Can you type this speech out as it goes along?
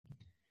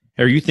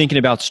Are you thinking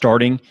about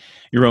starting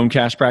your own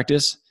cash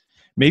practice?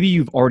 Maybe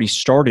you've already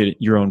started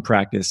your own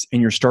practice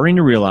and you're starting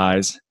to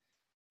realize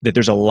that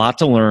there's a lot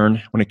to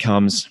learn when it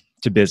comes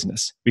to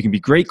business. We can be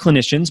great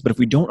clinicians, but if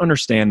we don't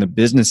understand the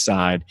business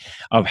side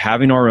of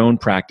having our own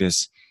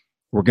practice,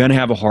 we're going to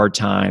have a hard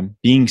time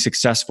being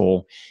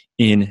successful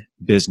in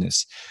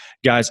business.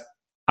 Guys,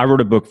 I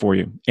wrote a book for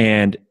you,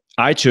 and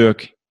I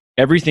took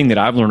everything that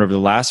I've learned over the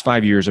last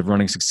 5 years of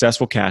running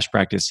successful cash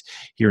practice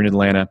here in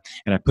Atlanta,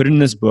 and I put it in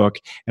this book,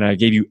 and I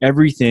gave you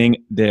everything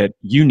that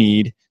you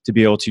need to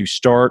be able to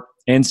start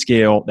and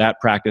scale that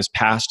practice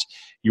past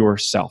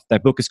yourself.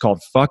 That book is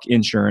called Fuck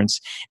Insurance,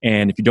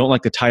 and if you don't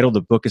like the title,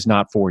 the book is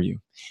not for you.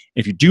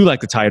 If you do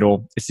like the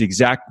title, it's the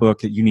exact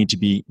book that you need to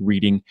be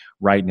reading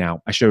right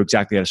now. I show you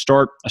exactly how to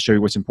start. I show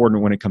you what's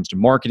important when it comes to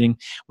marketing,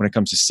 when it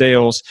comes to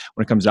sales,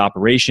 when it comes to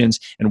operations,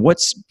 and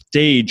what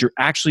stage you're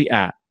actually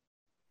at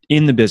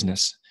in the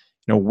business.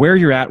 You know, where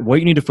you're at, what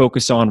you need to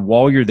focus on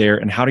while you're there,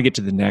 and how to get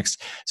to the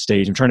next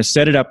stage. I'm trying to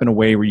set it up in a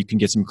way where you can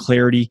get some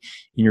clarity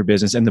in your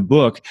business. And the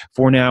book,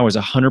 for now, is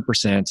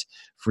 100%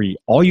 free.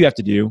 All you have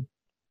to do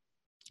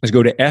is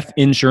go to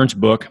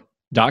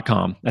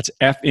finsurancebook.com. That's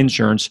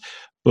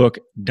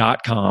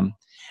finsurancebook.com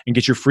and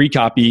get your free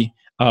copy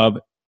of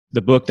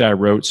the book that I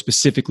wrote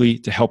specifically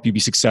to help you be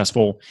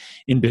successful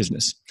in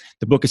business.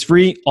 The book is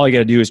free. All you got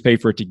to do is pay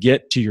for it to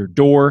get to your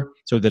door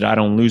so that I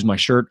don't lose my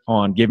shirt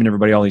on giving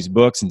everybody all these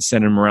books and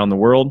sending them around the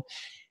world.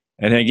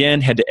 And then again,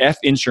 head to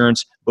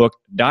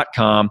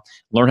finsurancebook.com.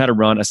 Learn how to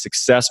run a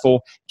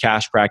successful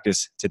cash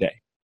practice today.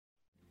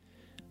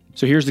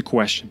 So here's the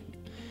question.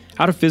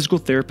 How do physical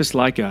therapists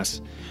like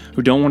us,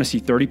 who don't want to see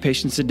 30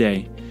 patients a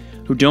day,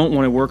 who don't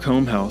want to work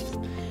home health,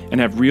 and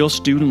have real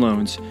student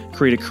loans,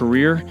 create a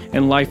career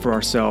and life for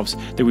ourselves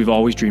that we've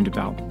always dreamed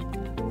about?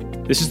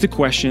 This is the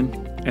question,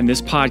 and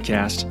this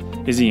podcast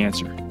is the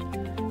answer.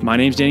 My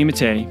name's Danny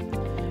Mattei,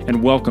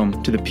 and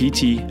welcome to the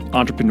PT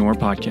Entrepreneur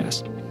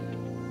Podcast.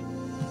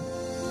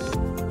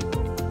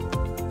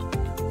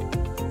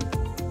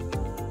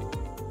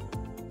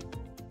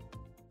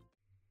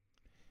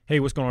 Hey,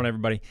 what's going on,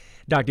 everybody?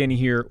 Doc Danny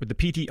here with the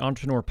PT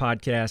Entrepreneur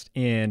Podcast,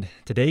 and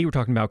today we're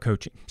talking about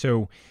coaching.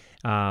 So,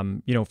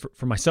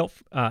 for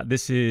myself,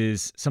 this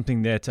is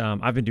something that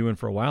I've been doing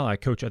for a while. I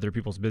coach other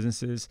people's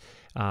businesses.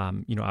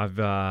 I've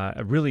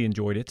really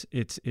enjoyed it.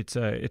 It's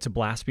a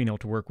blast being able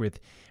to work with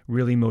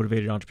really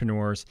motivated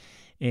entrepreneurs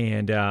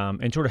and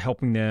sort of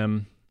helping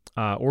them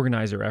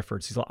organize their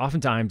efforts. Because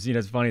oftentimes,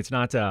 it's funny. It's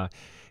not for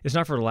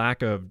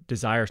lack of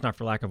desire. It's not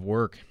for lack of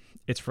work.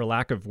 It's for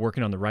lack of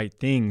working on the right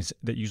things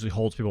that usually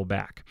holds people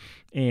back.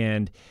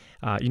 And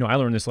I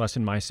learned this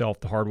lesson myself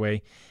the hard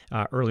way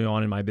early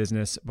on in my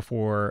business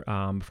before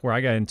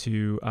I got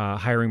into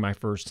hiring my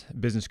first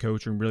business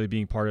coach and really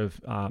being part of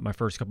my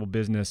first couple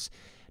business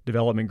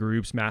development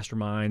groups,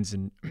 masterminds,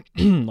 and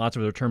lots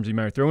of other terms you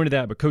might throw into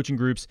that, but coaching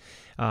groups.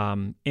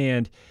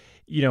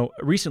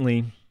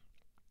 Recently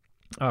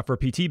for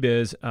PT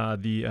Biz,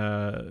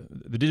 the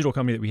digital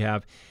company that we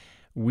have,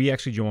 we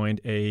actually joined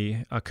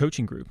a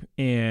coaching group,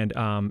 and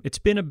it's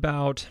been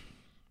about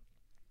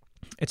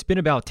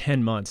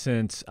 10 months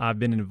since I've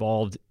been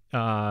involved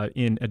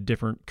in a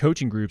different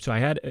coaching group. So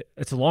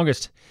it's the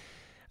longest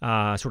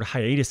sort of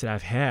hiatus that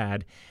I've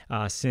had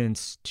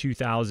since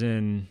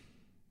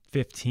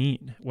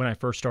 2015, when I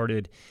first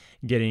started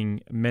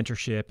getting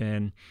mentorship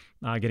and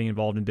getting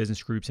involved in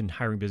business groups and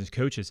hiring business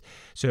coaches.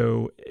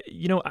 So,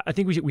 I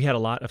think we had a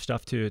lot of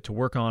stuff to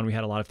work on. We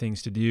had a lot of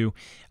things to do,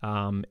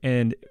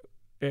 and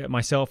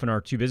myself and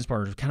our two business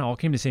partners kind of all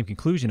came to the same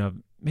conclusion of,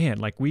 man,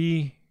 like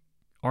we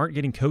aren't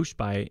getting coached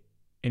by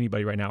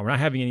anybody right now. We're not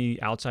having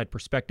any outside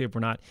perspective.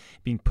 We're not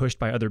being pushed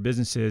by other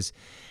businesses.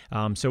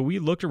 So we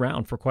looked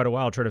around for quite a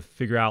while, trying to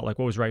figure out like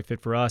what was the right fit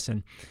for us.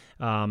 And,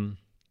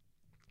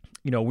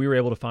 we were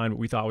able to find what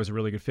we thought was a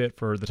really good fit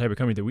for the type of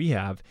company that we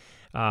have,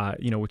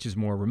 which is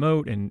more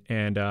remote and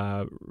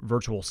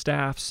virtual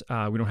staffs.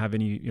 We don't have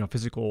any,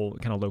 physical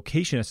kind of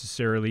location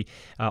necessarily.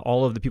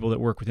 All of the people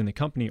that work within the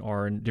company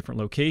are in different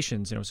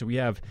locations, so we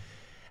have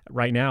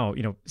right now,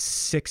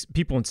 6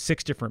 people in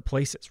 6 different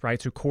places,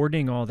 right? So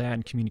coordinating all that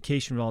and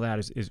communication with all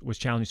that was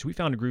challenging. So we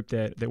found a group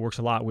that works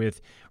a lot with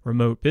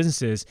remote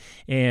businesses.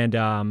 And,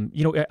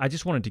 I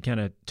just wanted to kind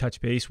of touch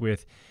base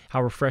with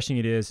how refreshing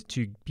it is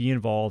to be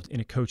involved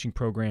in a coaching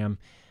program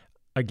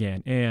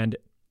again. And,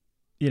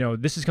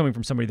 this is coming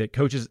from somebody that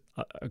coaches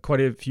quite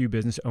a few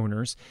business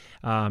owners.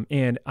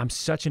 And I'm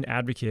such an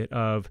advocate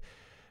of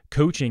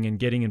coaching and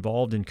getting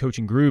involved in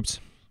coaching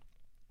groups.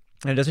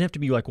 And it doesn't have to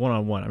be like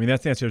one-on-one. I mean,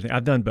 that's the other thing.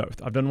 I've done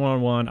both. I've done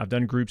one-on-one. I've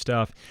done group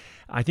stuff.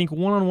 I think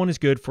one-on-one is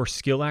good for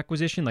skill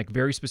acquisition, like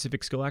very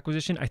specific skill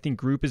acquisition. I think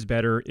group is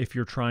better if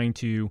you're trying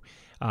to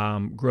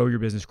grow your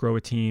business, grow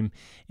a team,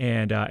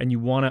 and you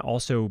want to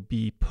also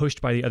be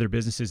pushed by the other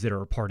businesses that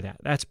are a part of that.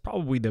 That's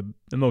probably the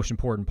most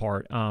important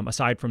part,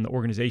 aside from the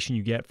organization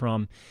you get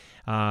from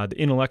the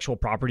intellectual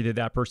property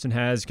that person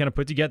has kind of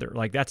put together.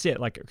 Like, that's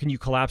it. Like, can you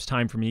collapse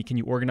time for me? Can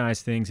you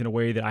organize things in a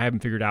way that I haven't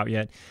figured out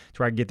yet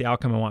to where I can get the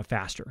outcome I want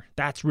faster?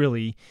 That's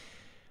really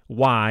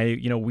why,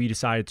 we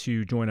decided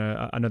to join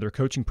another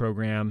coaching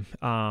program,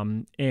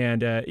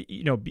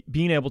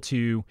 being able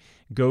to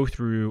go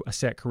through a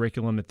set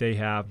curriculum that they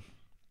have,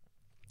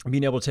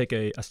 being able to take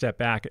a step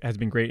back has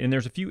been great. And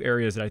there's a few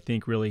areas that I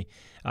think really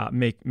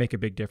make a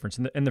big difference.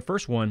 And the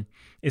first one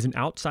is an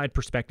outside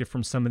perspective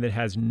from someone that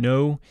has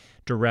no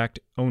direct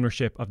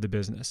ownership of the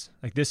business.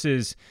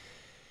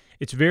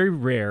 It's very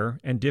rare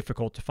and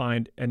difficult to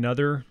find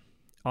another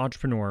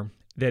entrepreneur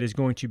that is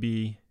going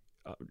to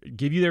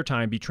give you their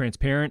time, be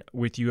transparent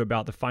with you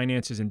about the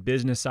finances and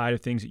business side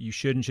of things that you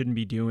should and shouldn't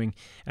be doing,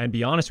 and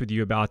be honest with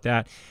you about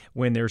that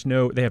when they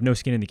have no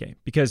skin in the game.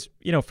 Because,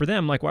 for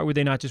them, like, why would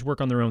they not just work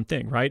on their own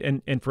thing, right?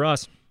 And for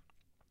us,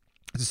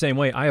 it's the same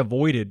way. I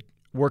avoided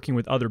working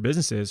with other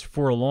businesses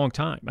for a long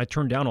time. I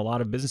turned down a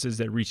lot of businesses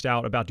that reached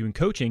out about doing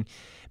coaching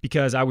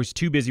because I was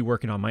too busy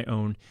working on my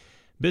own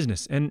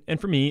business. And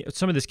for me,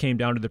 some of this came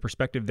down to the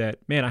perspective that,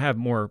 man, I have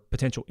more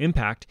potential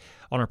impact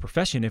on our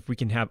profession if we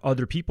can have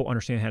other people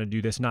understand how to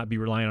do this, not be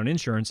relying on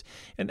insurance.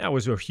 And that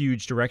was a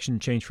huge direction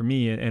change for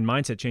me and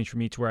mindset change for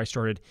me, to where I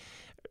started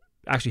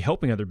actually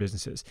helping other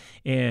businesses.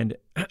 And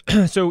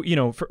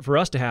so, for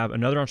us to have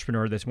another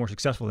entrepreneur that's more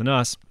successful than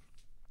us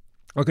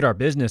look at our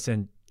business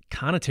and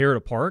kind of tear it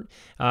apart,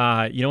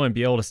 and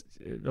be able to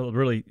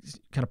really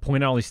kind of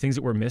point out all these things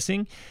that we're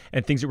missing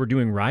and things that we're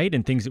doing right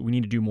and things that we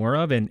need to do more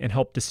of, and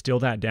help distill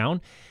that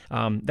down.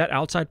 That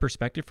outside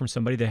perspective from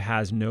somebody that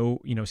has no,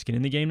 skin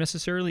in the game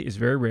necessarily is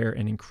very rare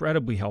and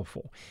incredibly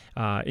helpful.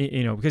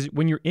 Because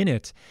when you're in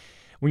it,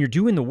 when you're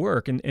doing the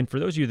work, and for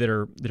those of you that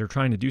are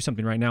trying to do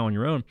something right now on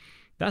your own,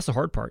 that's the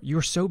hard part.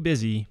 You're so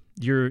busy.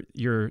 You're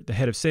the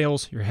head of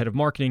sales, you're head of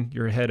marketing,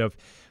 you're head of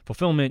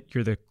fulfillment,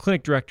 you're the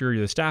clinic director,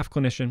 you're the staff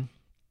clinician,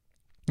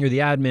 you're the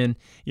admin,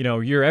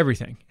 you're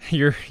everything.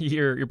 You're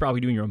probably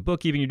doing your own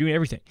bookkeeping, you're doing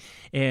everything.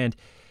 And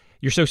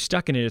you're so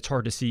stuck in it, it's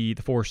hard to see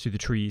the forest through the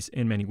trees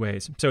in many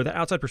ways. So that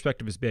outside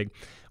perspective is big.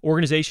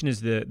 Organization is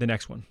the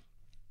next one.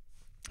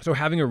 So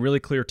having a really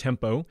clear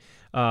tempo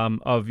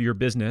of your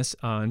business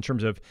in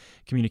terms of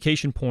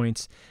communication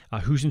points,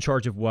 who's in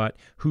charge of what,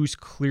 who's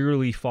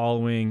clearly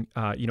following,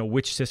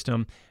 which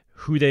system,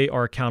 who they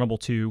are accountable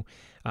to,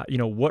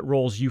 what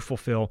roles you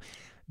fulfill.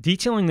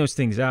 Detailing those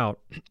things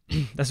out,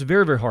 that's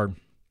very, very hard.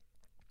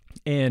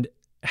 And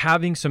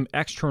having some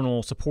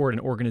external support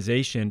and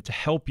organization to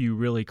help you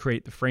really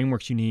create the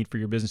frameworks you need for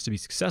your business to be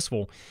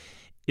successful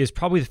is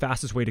probably the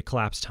fastest way to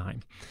collapse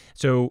time.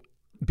 So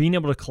being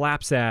able to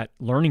collapse that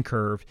learning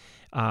curve,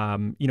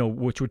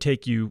 which would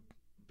take you,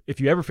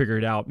 if you ever figure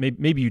it out,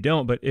 maybe you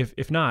don't, but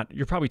if not,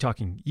 you're probably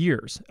talking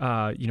years,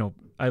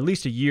 at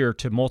least a year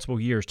to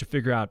multiple years to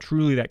figure out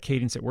truly that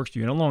cadence that works for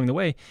you. And along the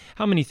way,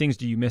 how many things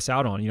do you miss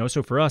out on?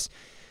 So for us,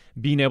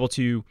 being able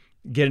to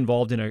get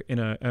involved in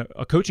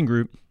a coaching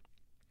group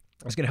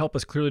is going to help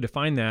us clearly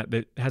define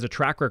that has a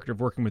track record of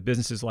working with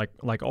businesses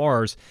like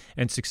ours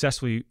and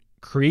successfully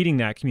creating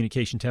that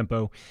communication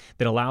tempo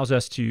that allows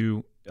us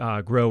to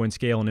grow and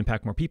scale and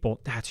impact more people.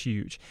 That's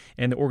huge.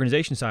 And the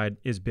organization side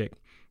is big.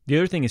 The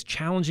other thing is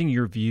challenging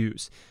your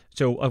views.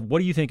 So what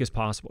do you think is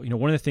possible?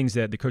 One of the things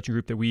that the coaching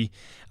group that we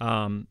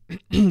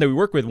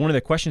work with, one of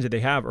the questions that they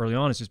have early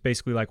on is just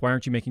basically like, why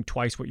aren't you making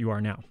twice what you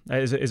are now?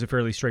 That is a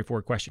fairly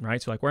straightforward question,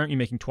 right? So like, why aren't you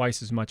making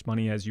twice as much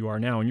money as you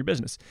are now in your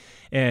business?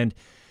 And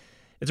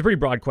it's a pretty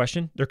broad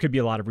question. There could be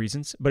a lot of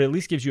reasons, but at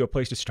least gives you a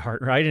place to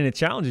start, right? And it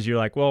challenges you,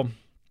 like, well,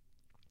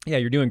 yeah,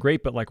 you're doing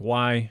great, but like,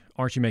 why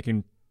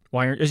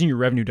isn't your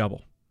revenue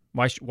double?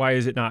 Why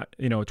is it not,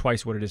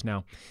 twice what it is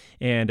now?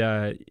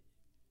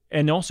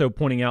 And also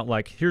pointing out,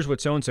 like, here's what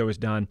so-and-so has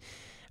done,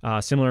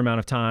 similar amount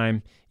of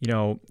time,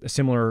 a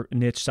similar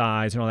niche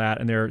size and all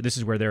that. And this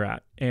is where they're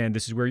at, and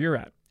this is where you're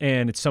at.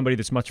 And it's somebody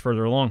that's much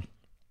further along.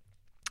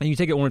 And you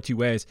take it one of two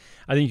ways.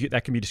 I think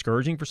that can be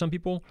discouraging for some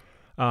people.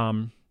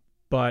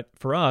 But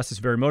for us, it's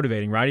very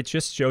motivating, right? It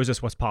just shows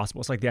us what's possible.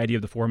 It's like the idea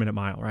of the 4-minute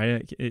mile,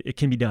 right? It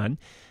can be done.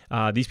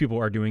 These people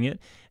are doing it.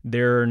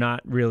 They're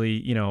not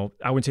really,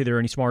 I wouldn't say they're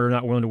any smarter,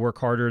 not willing to work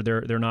harder.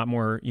 They're not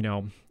more,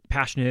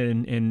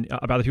 passionate and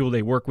about the people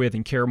they work with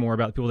and care more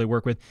about the people they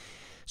work with.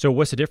 So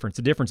what's the difference?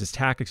 The difference is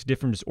tactics, the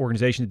difference is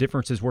organization, the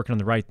difference is working on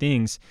the right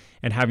things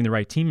and having the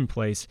right team in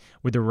place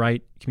with the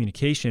right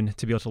communication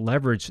to be able to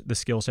leverage the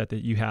skill set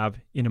that you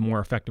have in a more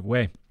effective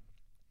way.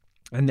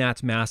 And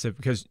that's massive,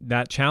 because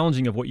that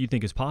challenging of what you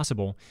think is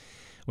possible,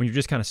 when you're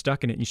just kind of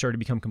stuck in it and you start to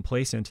become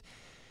complacent,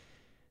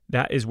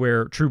 that is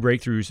where true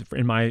breakthroughs,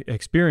 in my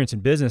experience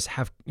in business,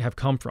 have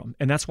come from.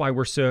 And that's why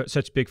we're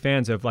such big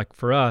fans of, like,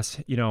 for us,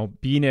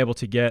 being able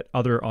to get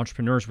other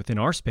entrepreneurs within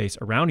our space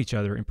around each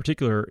other. In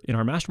particular, in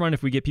our mastermind,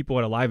 if we get people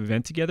at a live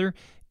event together,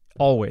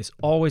 always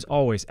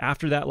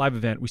after that live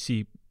event, we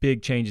see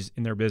big changes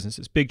in their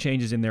businesses, big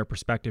changes in their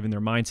perspective and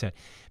their mindset,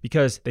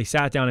 because they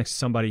sat down next to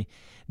somebody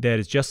that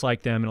is just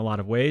like them in a lot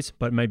of ways,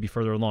 but maybe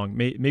further along.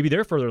 Maybe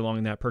they're further along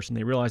in that person.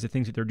 They realize the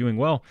things that they're doing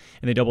well,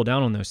 and they double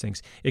down on those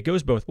things. It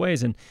goes both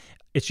ways, and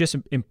it's just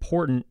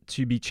important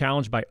to be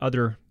challenged by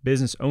other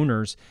business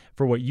owners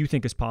for what you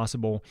think is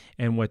possible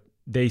and what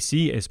they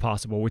see as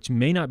possible, which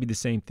may not be the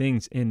same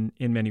things in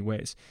many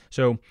ways.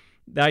 So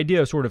the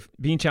idea of sort of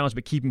being challenged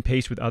but keeping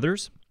pace with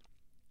others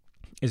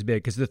is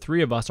big, because the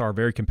three of us are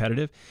very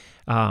competitive.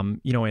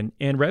 And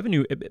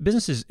revenue,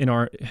 business in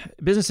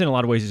a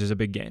lot of ways is a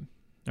big game.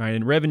 All right,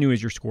 and revenue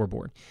is your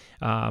scoreboard.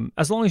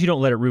 As long as you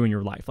don't let it ruin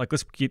your life. Like,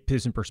 let's keep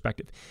this in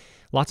perspective.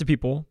 Lots of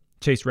people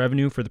chase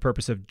revenue for the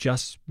purpose of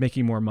just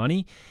making more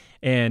money,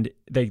 and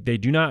they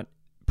do not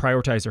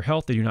prioritize their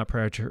health. They do not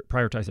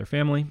prioritize their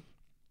family.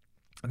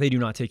 They do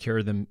not take care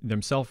of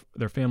themselves,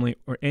 their family,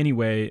 or any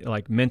way,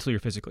 like mentally or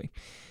physically.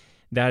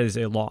 That is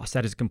a loss.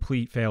 That is a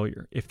complete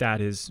failure if that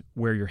is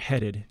where you're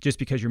headed. Just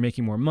because you're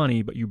making more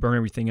money, but you burn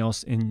everything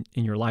else in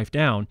your life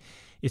down,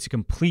 it's a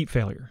complete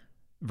failure.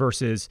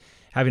 Versus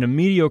having a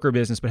mediocre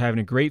business but having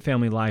a great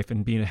family life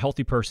and being a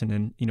healthy person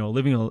and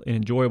living an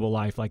enjoyable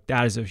life, like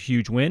that is a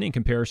huge win in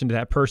comparison to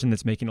that person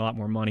that's making a lot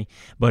more money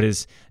but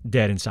is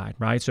dead inside,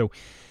 right? So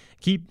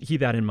keep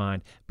that in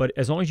mind. But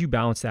as long as you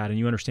balance that and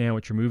you understand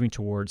what you're moving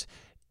towards,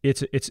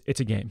 it's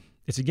a game.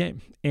 It's a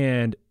game.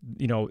 And,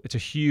 it's a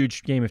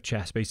huge game of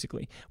chess,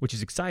 basically, which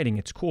is exciting.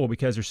 It's cool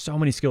because there's so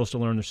many skills to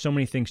learn. There's so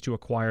many things to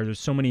acquire. There's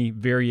so many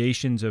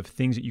variations of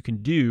things that you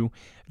can do,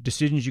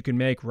 decisions you can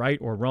make, right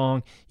or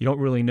wrong. You don't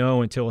really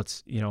know until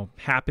it's,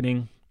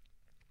 happening.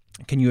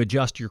 Can you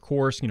adjust your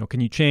course? Can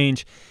you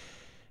change?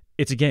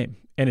 It's a game.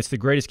 And it's the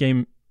greatest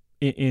game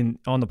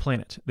on the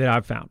planet that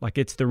I've found. Like,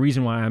 it's the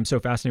reason why I'm so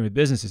fascinated with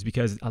business, is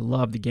because I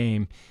love the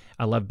game.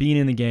 I love being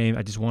in the game.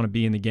 I just want to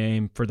be in the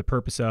game for the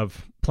purpose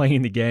of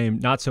playing the game,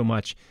 not so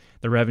much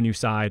the revenue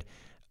side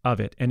of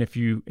it. And if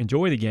you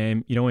enjoy the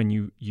game,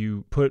 and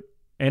you put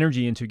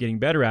energy into getting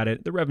better at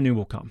it, the revenue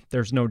will come.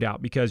 There's no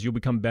doubt, because you'll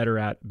become better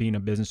at being a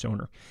business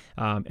owner.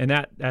 And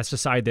that's the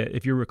side that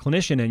if you're a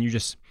clinician and you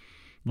just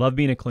love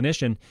being a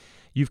clinician,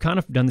 you've kind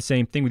of done the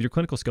same thing with your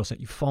clinical skill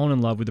set. You've fallen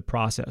in love with the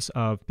process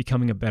of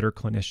becoming a better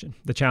clinician.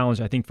 The challenge,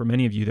 I think, for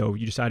many of you, though,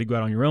 you decide to go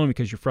out on your own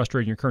because you're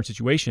frustrated in your current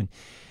situation.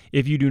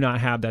 If you do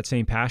not have that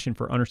same passion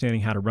for understanding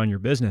how to run your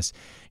business,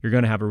 you're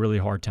going to have a really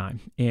hard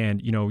time.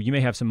 And, you may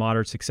have some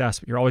moderate success,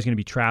 but you're always going to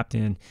be trapped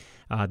in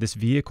this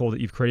vehicle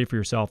that you've created for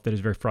yourself that is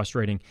very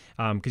frustrating,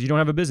 because you don't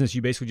have a business.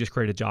 You basically just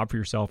created a job for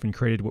yourself and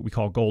created what we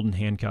call golden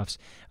handcuffs.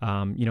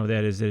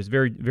 That is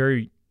very,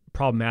 very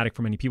problematic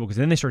for many people, because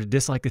then they start to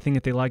dislike the thing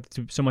that they like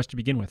so much to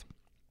begin with,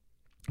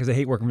 because they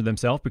hate working for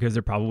themselves, because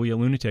they're probably a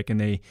lunatic and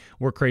they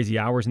work crazy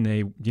hours and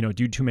they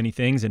do too many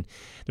things, and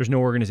there's no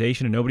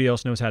organization and nobody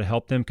else knows how to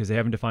help them because they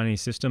haven't defined any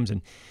systems.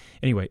 And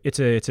anyway, it's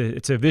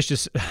a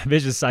vicious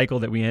cycle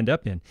that we end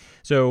up in.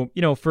 So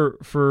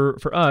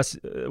for us,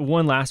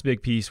 one last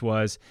big piece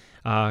was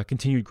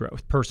continued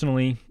growth,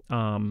 personally,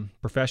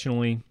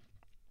 professionally,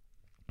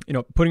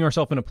 putting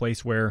ourselves in a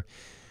place where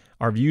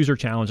our views are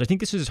challenged. I think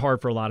this is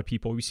hard for a lot of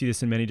people. We see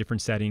this in many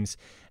different settings.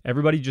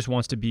 Everybody just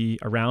wants to be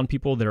around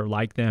people that are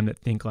like them, that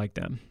think like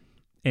them.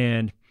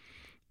 And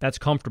that's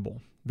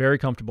comfortable, very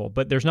comfortable.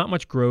 But there's not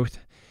much growth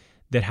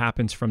that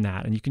happens from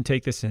that. And you can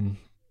take this in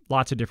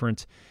lots of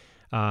different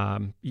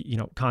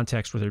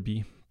contexts, whether it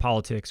be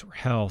politics or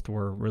health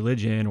or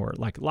religion or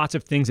like lots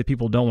of things that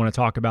people don't want to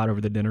talk about over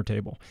the dinner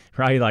table,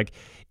 right? Like,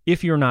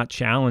 if you're not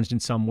challenged in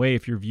some way,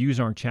 if your views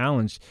aren't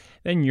challenged,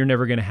 then you're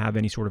never going to have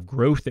any sort of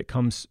growth that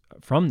comes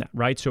from that,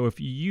 right? So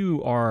if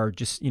you are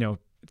just,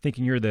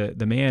 thinking you're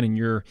the man and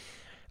you're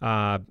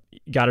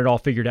got it all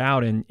figured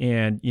out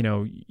and you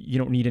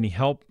don't need any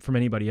help from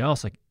anybody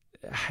else, like,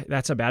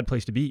 that's a bad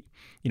place to be.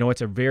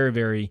 It's a very,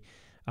 very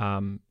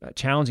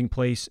challenging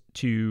place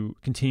to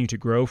continue to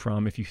grow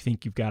from if you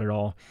think you've got it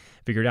all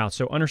figured out.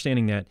 So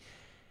understanding that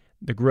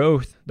the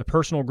growth, the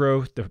personal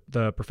growth,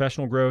 the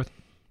professional growth,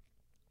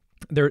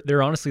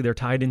 they're honestly, they're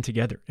tied in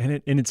together.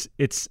 And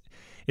it's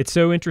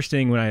so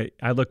interesting when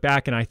I look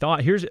back and I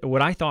thought, here's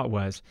what I thought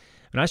was,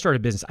 when I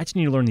started a business, I just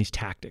need to learn these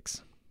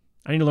tactics.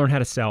 I need to learn how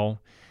to sell.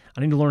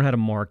 I need to learn how to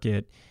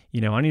market.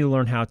 I need to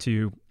learn how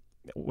to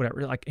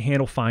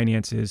handle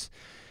finances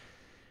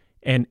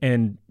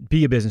and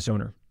be a business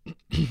owner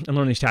and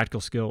learn these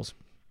tactical skills.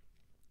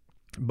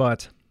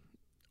 But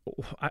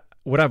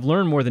what I've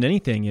learned more than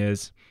anything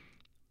is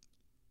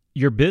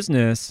your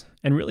business,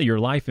 and really your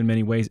life in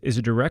many ways, is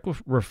a direct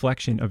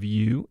reflection of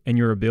you and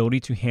your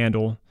ability to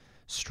handle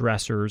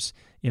stressors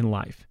in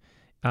life,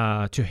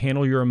 to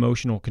handle your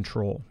emotional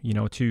control,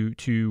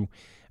 to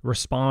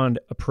respond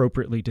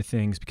appropriately to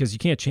things, because you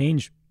can't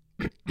change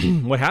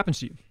what happens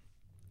to you.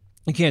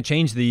 You can't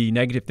change the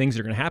negative things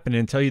that are going to happen.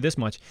 And tell you this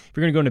much, if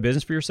you're going to go into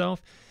business for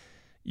yourself,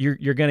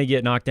 you're going to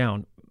get knocked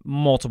down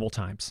multiple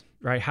times,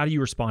 right? How do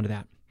you respond to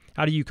that?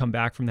 How do you come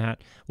back from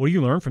that? What do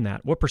you learn from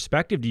that? What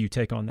perspective do you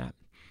take on that?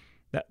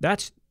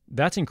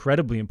 That's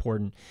incredibly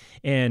important.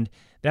 And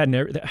that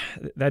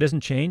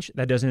doesn't change.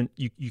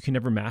 You can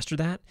never master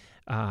that.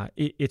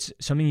 It's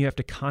something you have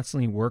to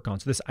constantly work on.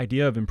 So this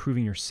idea of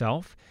improving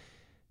yourself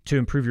to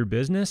improve your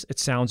business, it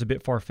sounds a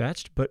bit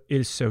far-fetched, but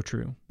it is so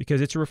true, because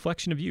it's a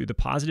reflection of you. The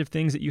positive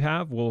things that you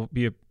have will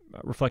be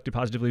reflected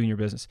positively in your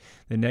business.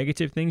 The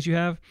negative things you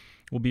have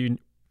will be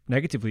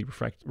negatively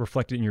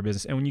reflected in your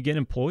business. And when you get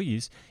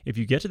employees, if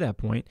you get to that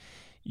point,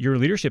 your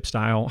leadership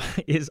style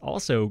is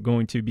also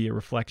going to be a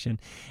reflection.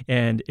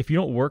 And if you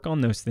don't work on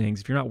those things,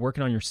 if you're not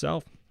working on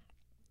yourself,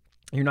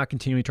 you're not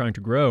continually trying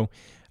to grow,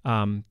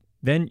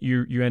 then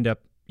you end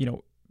up,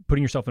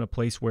 putting yourself in a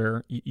place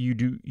where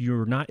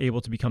you're not able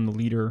to become the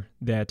leader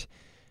that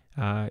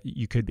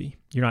you could be.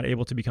 You're not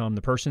able to become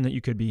the person that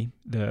you could be,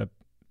 the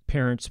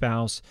parent,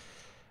 spouse,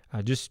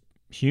 just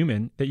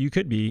human that you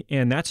could be.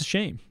 And that's a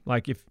shame.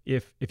 Like if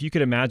you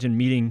could imagine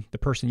meeting the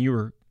person you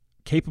were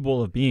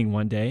capable of being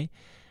one day,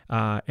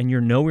 and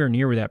you're nowhere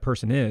near where that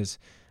person is,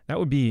 that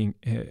would be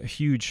a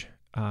huge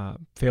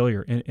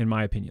failure in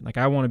my opinion. Like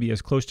I want to be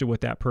as close to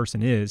what that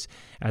person is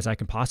as I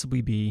can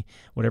possibly be,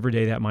 whatever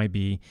day that might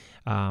be,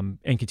 and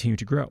continue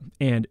to grow.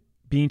 And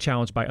being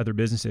challenged by other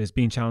businesses,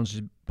 being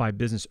challenged by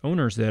business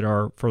owners that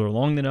are further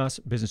along than us,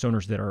 business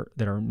owners that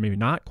are maybe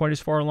not quite as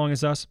far along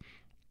as us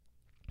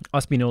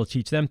being able to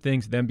teach them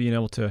things, them being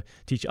able to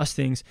teach us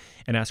things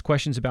and ask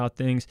questions about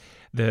things,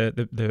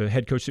 the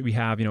head coach that we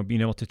have,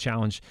 being able to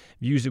challenge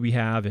views that we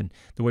have and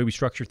the way we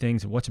structure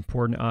things and what's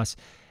important to us.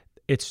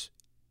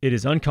 It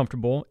is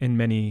uncomfortable in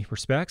many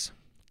respects,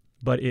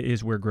 but it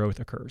is where growth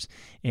occurs.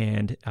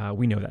 And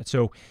we know that.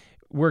 So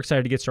we're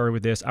excited to get started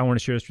with this. I want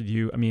to share this with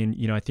you. I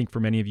mean, I think for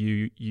many of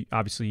you,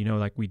 obviously,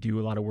 like we do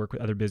a lot of work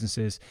with other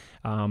businesses,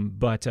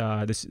 but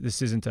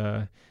this isn't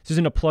a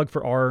plug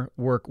for our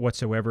work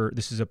whatsoever.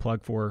 This is a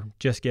plug for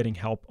just getting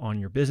help on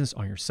your business,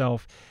 on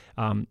yourself.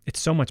 It's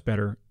so much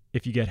better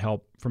if you get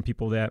help from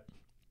people that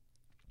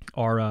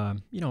are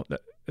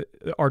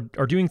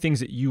doing things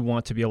that you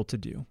want to be able to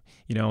do,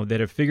 that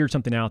have figured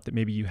something out that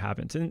maybe you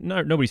haven't. And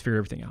nobody's figured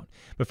everything out,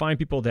 but find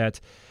people that,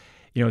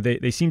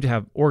 they seem to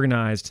have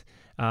organized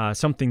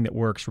something that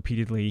works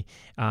repeatedly,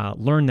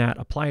 learn that,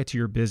 apply it to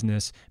your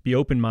business, be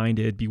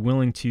open-minded, be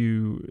willing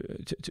to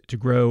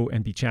grow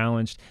and be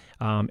challenged,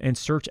 and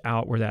search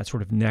out where that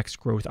sort of next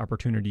growth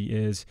opportunity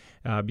is.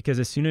 Because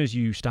as soon as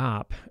you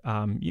stop,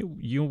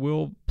 you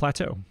will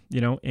plateau,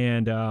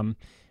 and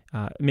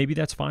maybe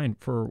that's fine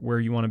for where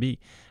you want to be.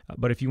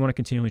 But if you want to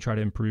continually try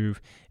to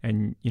improve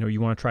and, you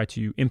want to try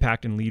to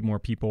impact and lead more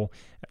people,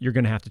 you're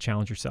going to have to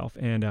challenge yourself.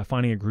 And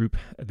finding a group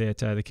that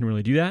can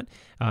really do that,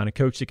 and a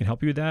coach that can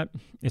help you with that,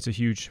 it's a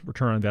huge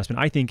return on investment.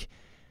 I think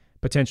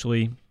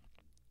potentially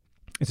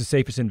it's the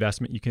safest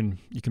investment you can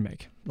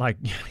make. Like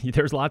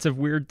there's lots of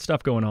weird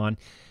stuff going on.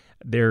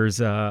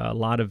 There's a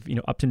lot of,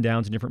 ups and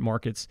downs in different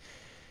markets.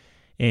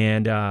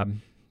 And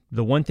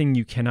the one thing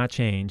you cannot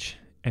change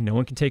and no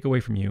one can take away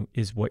from you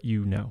is what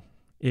you know,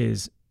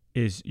 is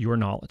your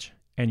knowledge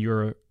and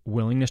your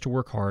willingness to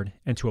work hard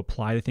and to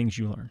apply the things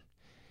you learn.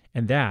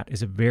 And that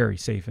is a very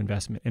safe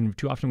investment. And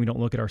too often we don't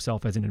look at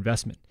ourselves as an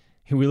investment.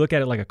 We look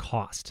at it like a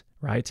cost,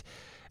 right?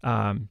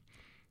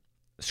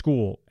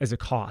 School as a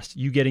cost.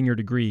 You getting your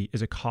degree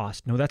is a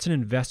cost. No, that's an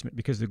investment,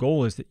 because the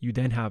goal is that you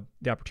then have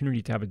the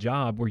opportunity to have a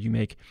job where you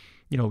make,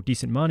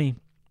 decent money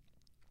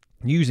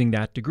using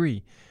that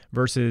degree,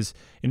 versus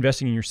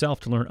investing in yourself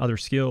to learn other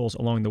skills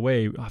along the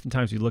way.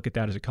 Oftentimes we look at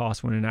that as a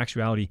cost, when in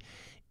actuality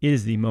it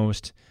is the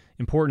most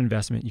important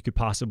investment you could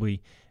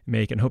possibly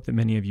make. And hope that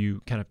many of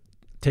you kind of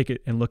take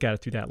it and look at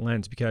it through that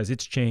lens, because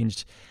it's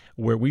changed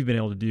where we've been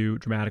able to do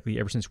dramatically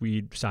ever since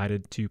we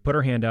decided to put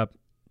our hand up,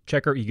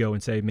 check our ego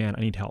and say, man,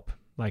 I need help.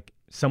 Like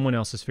someone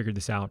else has figured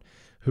this out.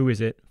 Who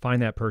is it?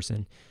 Find that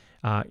person,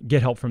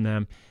 get help from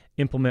them,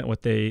 implement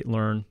what they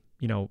learn,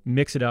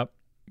 mix it up,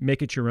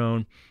 make it your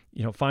own,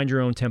 find your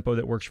own tempo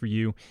that works for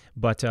you,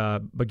 but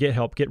get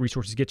help, get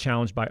resources, get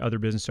challenged by other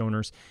business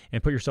owners,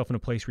 and put yourself in a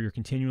place where you're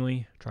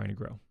continually trying to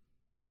grow.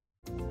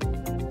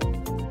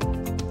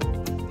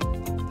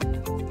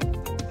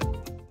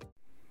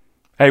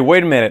 Hey,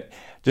 wait a minute.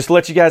 Just to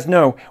let you guys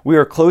know, we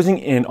are closing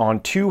in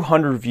on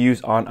 200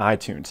 reviews on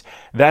iTunes.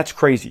 That's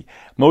crazy.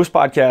 Most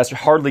podcasts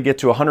hardly get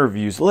to 100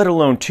 reviews, let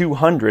alone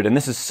 200. And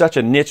this is such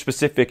a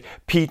niche-specific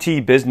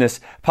PT business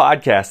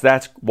podcast.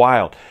 That's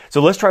wild.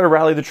 So let's try to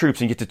rally the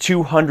troops and get to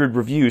 200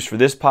 reviews for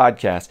this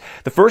podcast.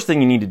 The first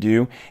thing you need to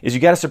do is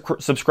you got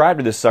to subscribe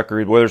to this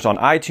sucker, whether it's on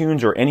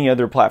iTunes or any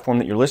other platform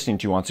that you're listening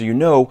to on, so you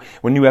know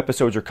when new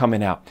episodes are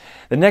coming out.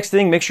 The next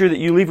thing, make sure that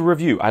you leave a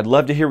review. I'd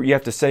love to hear what you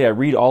have to say. I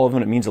read all of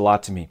them. It means a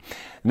lot to me.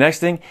 The next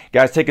thing,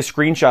 guys, take a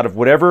screenshot of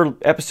whatever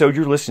episode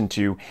you're listening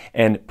to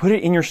and put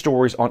it in your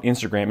stories on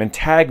Instagram and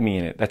tag me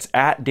in it. That's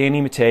at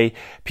Danny Mattei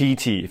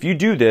PT. If you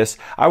do this,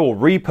 I will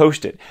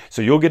repost it.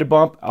 So you'll get a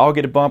bump, I'll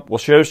get a bump. We'll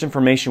share this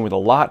information with a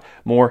lot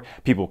more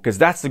people, because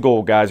that's the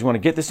goal, guys. We want to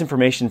get this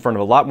information in front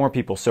of a lot more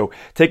people. So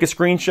take a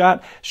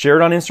screenshot, share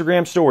it on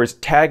Instagram stories,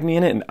 tag me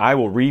in it, and I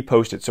will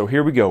repost it. So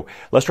here we go.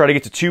 Let's try to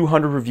get to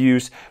 200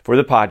 reviews for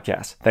the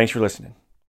podcast. Thanks for listening.